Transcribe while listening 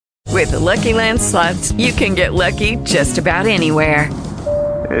With the Lucky Land Slots, you can get lucky just about anywhere.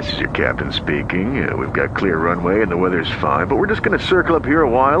 This is your captain speaking. We've got clear runway and the weather's fine, but we're just going to circle up here a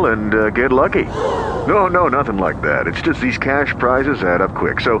while and get lucky. No, nothing like that. It's just these cash prizes add up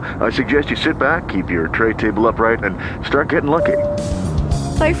quick. So I suggest you sit back, keep your tray table upright, and start getting lucky.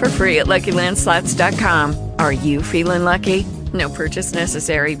 Play for free at LuckyLandSlots.com. Are you feeling lucky? No purchase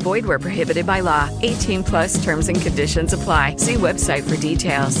necessary. Void where prohibited by law. 18 plus terms and conditions apply. See website for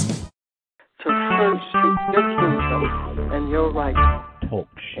details. To first seek your kingdom and your right. Talk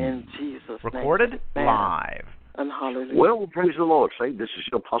In Jesus' Recorded name. live. And hallelujah. Well, praise the Lord. Say, this is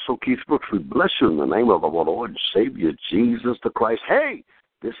your Apostle Keith Brooks. We bless you in the name of our Lord and Savior, Jesus the Christ. Hey,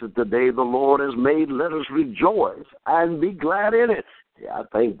 this is the day the Lord has made. Let us rejoice and be glad in it. Yeah, I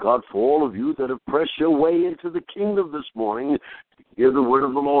thank God for all of you that have pressed your way into the kingdom this morning to hear the word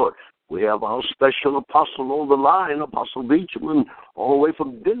of the Lord. We have our special apostle on the line, Apostle Beachman, all the way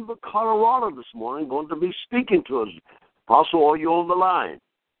from Denver, Colorado this morning, going to be speaking to us. Apostle, are you on the line?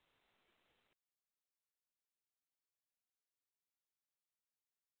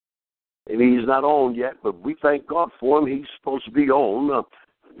 Maybe he's not on yet, but we thank God for him. He's supposed to be on.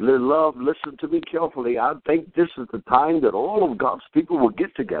 Love, listen to me carefully. I think this is the time that all of God's people will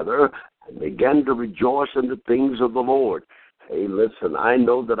get together and begin to rejoice in the things of the Lord. Hey, listen, I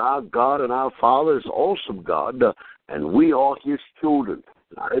know that our God and our Father is awesome God, and we are his children.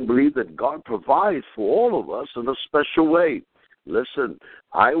 I believe that God provides for all of us in a special way. Listen,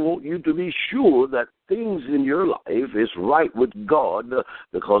 I want you to be sure that things in your life is right with God,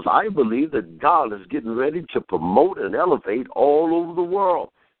 because I believe that God is getting ready to promote and elevate all over the world.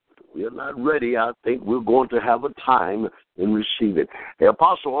 If we're not ready, I think we're going to have a time in receiving. Hey,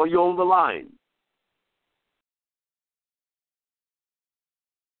 Apostle, are you on the line?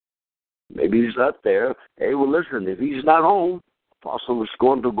 Maybe he's not there. Hey, well, listen, if he's not home, Apostle is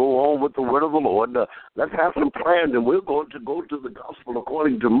going to go on with the word of the Lord. Let's have some plans, and we're going to go to the gospel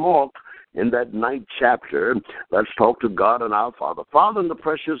according to Mark in that 9th chapter. Let's talk to God and our Father. Father, in the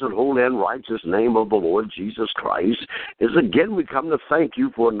precious and holy and righteous name of the Lord Jesus Christ, is again we come to thank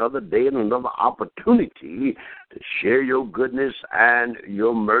you for another day and another opportunity to share your goodness and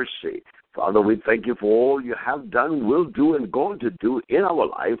your mercy. Father, we thank you for all you have done, will do, and going to do in our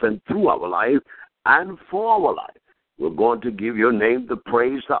life and through our life and for our life. We're going to give your name the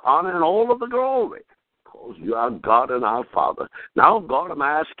praise, the honor, and all of the glory, because you are God and our Father. Now, God, I'm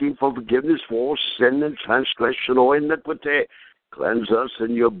asking for forgiveness for all sin and transgression or iniquity. Cleanse us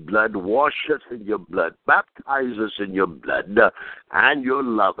in your blood, wash us in your blood, baptize us in your blood and your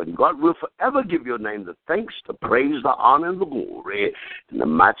love. And God will forever give your name the thanks, the praise, the honor, and the glory in the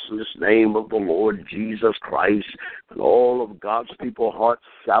matchless name of the Lord Jesus Christ. And all of God's people hearts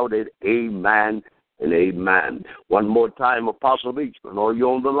shouted, amen and amen. One more time, Apostle Beachman, are you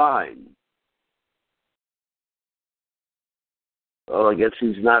on the line? Well, I guess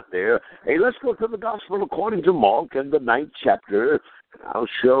he's not there. Hey, let's go to the gospel according to Mark in the 9th chapter. I'll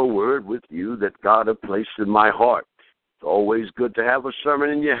share a word with you that God has placed in my heart. It's always good to have a sermon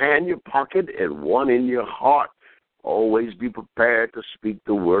in your hand, your pocket, and one in your heart. Always be prepared to speak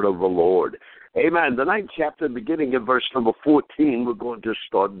the word of the Lord. Amen. The 9th chapter, beginning in verse number 14, we're going to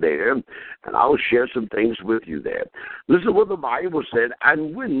start there, and I'll share some things with you there. Listen what the Bible said.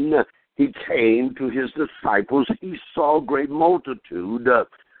 And when he came to his disciples, he saw a great multitude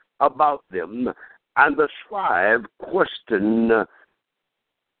about them, and the scribe questioned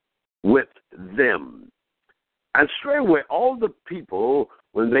with them. And straightway all the people,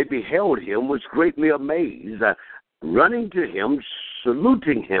 when they beheld him, was greatly amazed, running to him,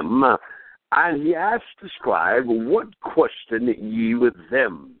 saluting him. And he asked the scribe, what question ye with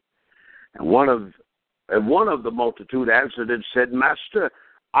them? And one of the multitude answered and said, Master,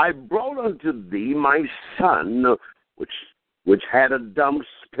 I brought unto thee my son, which had a dumb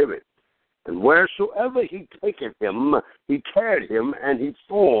spirit. And wheresoever he taketh him, he teareth him, and he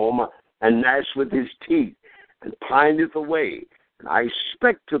foam and gnash with his teeth, and pineth away. And I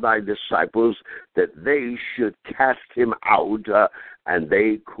spake to thy disciples that they should cast him out, and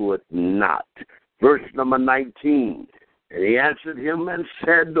they could not. Verse number 19. And he answered him and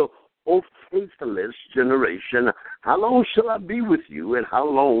said, O faithless generation, how long shall I be with you, and how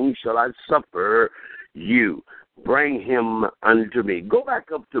long shall I suffer you? Bring him unto me. Go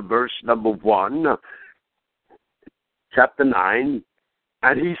back up to verse number 1, chapter 9.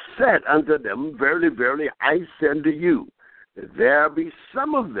 And he said unto them, Verily, verily, I say unto you, that there be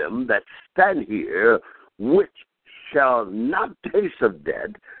some of them that stand here, which shall not taste of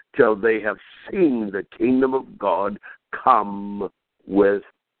death till they have seen the kingdom of God come with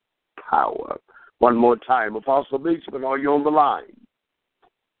power. One more time, Apostle Beachman, are you on the line?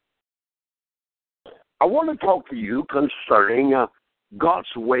 want to talk to you concerning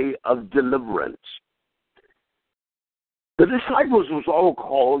God's way of deliverance. The disciples was all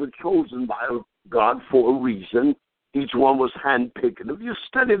called and chosen by God for a reason. Each one was handpicked. And if you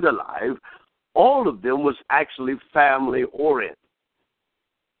study their life, all of them was actually family-oriented.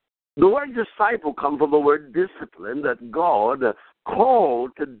 The word disciple comes from the word discipline, that God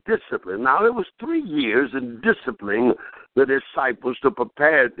called to discipline. Now, it was 3 years in disciplining the disciples to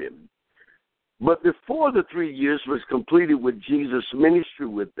prepare them. But before the 3 years was completed with Jesus' ministry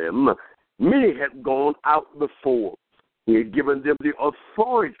with them, many had gone out before. He had given them the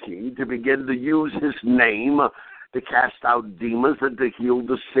authority to begin to use his name to cast out demons and to heal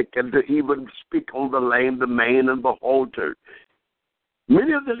the sick and to even speak on the lame, the maimed, and the haltered.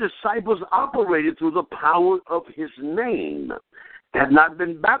 Many of the disciples operated through the power of his name. Had not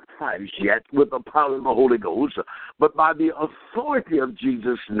been baptized yet with the power of the Holy Ghost, but by the authority of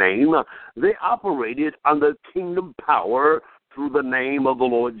Jesus' name, they operated under kingdom power through the name of the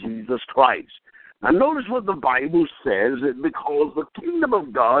Lord Jesus Christ. Now notice what the Bible says, because the kingdom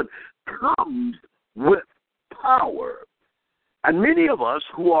of God comes with power. And many of us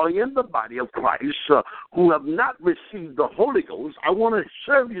who are in the body of Christ, who have not received the Holy Ghost, I want to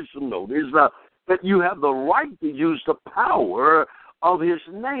serve you some notice that you have the right to use the power of his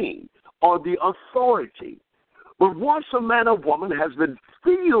name or the authority. But once a man or woman has been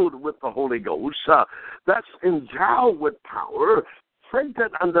filled with the Holy Ghost, that's endowed with power, Satan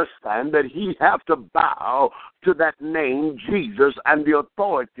understands that he have to bow to that name, Jesus, and the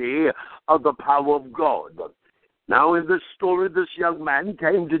authority of the power of God. Now, in this story, this young man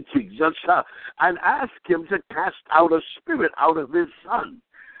came to Jesus and asked him to cast out a spirit out of his son.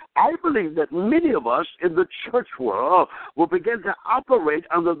 I believe that many of us in the church world will begin to operate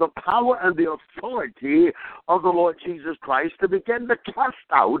under the power and the authority of the Lord Jesus Christ to begin to cast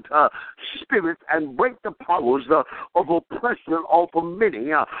out spirits and break the powers of oppression off of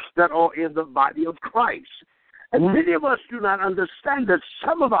many that are in the body of Christ. And many of us do not understand that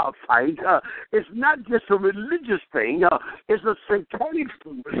some of our fight is not just a religious thing, it's a satanic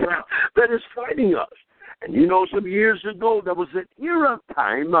force that is fighting us. And you know, some years ago, there was an era of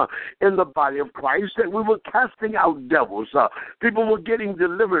time in the body of Christ that we were casting out devils. People were getting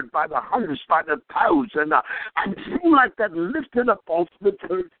delivered by the hundreds, by the thousands. And it seemed like that lifted up off the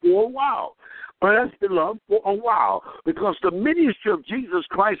church for a while. But that's been loved for a while, because the ministry of Jesus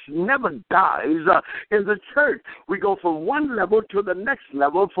Christ never dies in the church. We go from one level to the next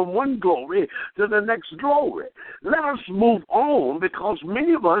level, from one glory to the next glory. Let us move on, because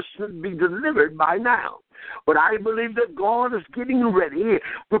many of us should be delivered by now. But I believe that God is getting ready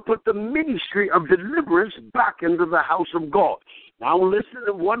to put the ministry of deliverance back into the house of God. Now listen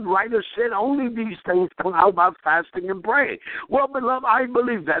to one writer said, only these things come out by fasting and praying. Well, beloved, I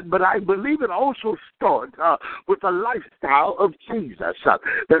believe that, but I believe it also starts with the lifestyle of Jesus.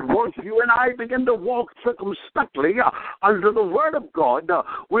 That once you and I begin to walk circumspectly under the Word of God,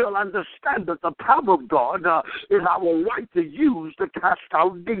 we'll understand that the power of God is our right to use to cast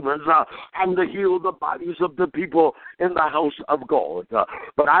out demons and to heal the bodies of the people in the house of God.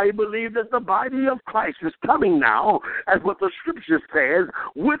 But I believe that the body of Christ is coming now, as what the Scripture says,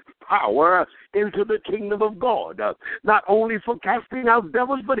 with power into the kingdom of God. Not only for casting out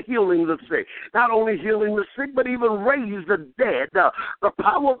devils, but healing the sick. Not only healing the sick, but even raise the dead. The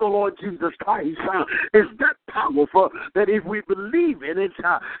power of the Lord Jesus Christ is that powerful that if we believe in it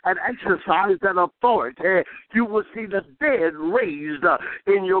and exercise that authority, you will see the dead raised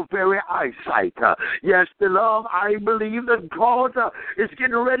in your very eyesight. Yes, beloved, I believe that God is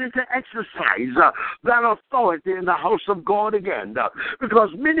getting ready to exercise that authority in the house of God again. Because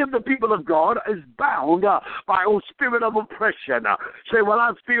many of the people of God is bound by a spirit of oppression. Say, well,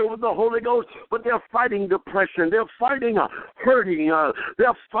 I'm filled with the Holy Ghost, but they're fighting depression. They're fighting hurting.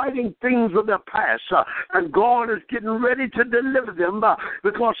 They're fighting things of their past. And God is getting ready to deliver them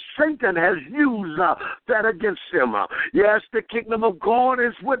because Satan has used that against them. Yes, the kingdom of God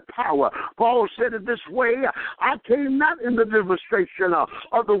is with power. Paul said it this way, I came not in the demonstration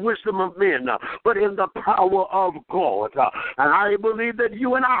of the wisdom of men, but in the power of God. And I believe that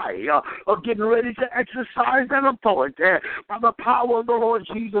you and I are getting ready to exercise that authority by the power of the Lord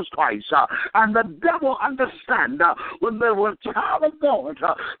Jesus Christ. And the devil understands when the child of God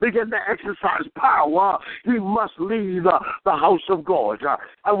begin to exercise power, he must leave the house of God.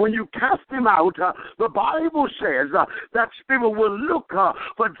 And when you cast him out, the Bible says that spirit will look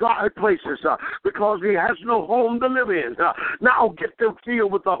for dry places because he has no home to live in. Now get them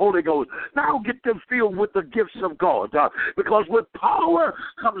filled with the Holy Ghost. Now get them filled with the gifts of God. Because Because with power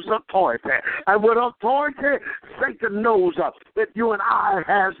comes authority. And with authority, Satan knows that you and I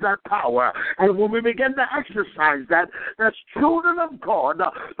has that power. And when we begin to exercise that, as children of God,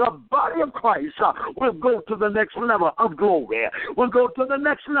 the body of Christ will go to the next level of glory. We'll go to the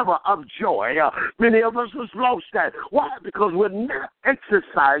next level of joy. Many of us has lost that. Why? Because we're not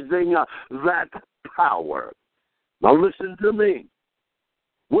exercising that power. Now listen to me.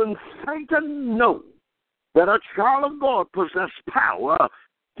 When Satan knows that a child of God possesses power,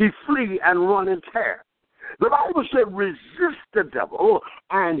 he flee and run in terror. The Bible said, resist the devil,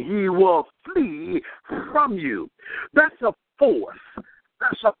 and he will flee from you. That's a force.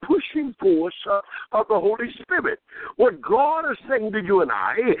 That's a pushing force of the Holy Spirit. What God is saying to you and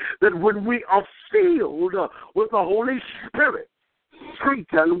I, that when we are filled with the Holy Spirit,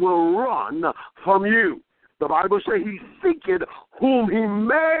 Satan will run from you. The Bible says he seeketh whom he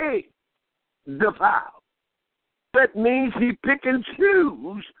may devour. That means he pick and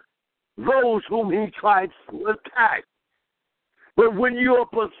choose those whom he tries to attack. But when you are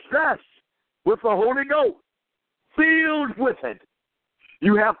possessed with the Holy Ghost, filled with it,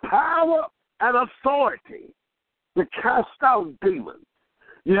 you have power and authority to cast out demons.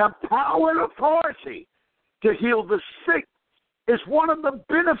 You have power and authority to heal the sick. It's one of the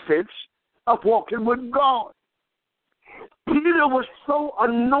benefits of walking with God. Peter was so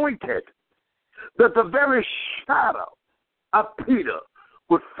anointed that the very shadow of Peter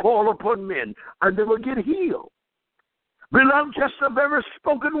would fall upon men and they would get healed. Beloved, just a very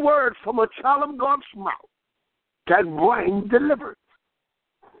spoken word from a child of God's mouth can bring deliverance.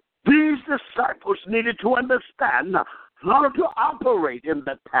 These disciples needed to understand how to operate in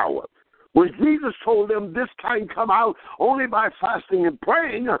that power. When Jesus told them this kind come out only by fasting and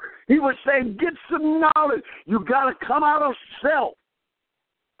praying, he was saying, get some knowledge. You got to come out of self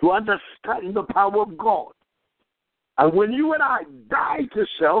to understand the power of God. And when you and I die to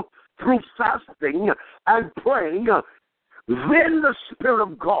self through fasting and praying, then the Spirit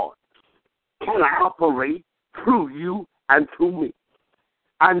of God can operate through you and through me.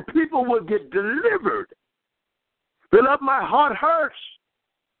 And people will get delivered. Beloved, my heart hurts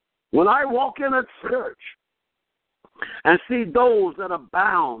when I walk in a church and see those that are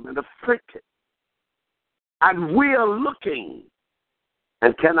bound and afflicted, and we are looking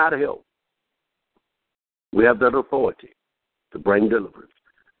and cannot help. We have that authority to bring deliverance.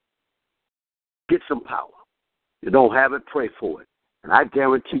 Get some power. You don't have it, pray for it. And I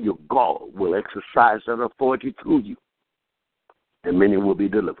guarantee you God will exercise that authority through you, and many will be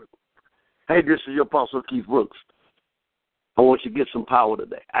delivered. Hey, this is your Apostle Keith Brooks. I want you to get some power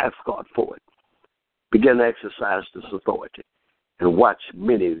today. Ask God for it. Begin to exercise this authority and watch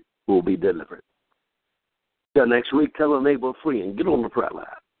many will be delivered. Till next week, tell a neighbor free and get on the prayer line.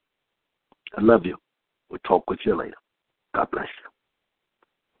 I love you. We'll talk with you later. God bless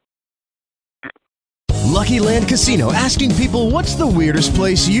you. Lucky Land Casino, asking people, what's the weirdest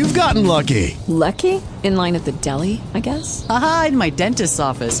place you've gotten lucky? Lucky? In line at the deli, I guess? Aha, in my dentist's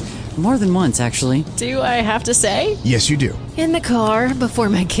office. More than once, actually. Do I have to say? Yes, you do. In the car before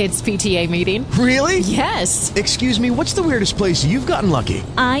my kids' PTA meeting. Really? Yes. Excuse me, what's the weirdest place you've gotten lucky?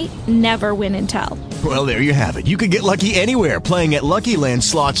 I never win and tell. Well, there you have it. You can get lucky anywhere, playing at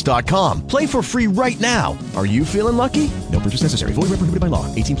LuckyLandSlots.com. Play for free right now. Are you feeling lucky? No purchase necessary. Void where prohibited by law.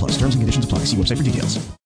 18+. Terms and conditions apply. See website for details.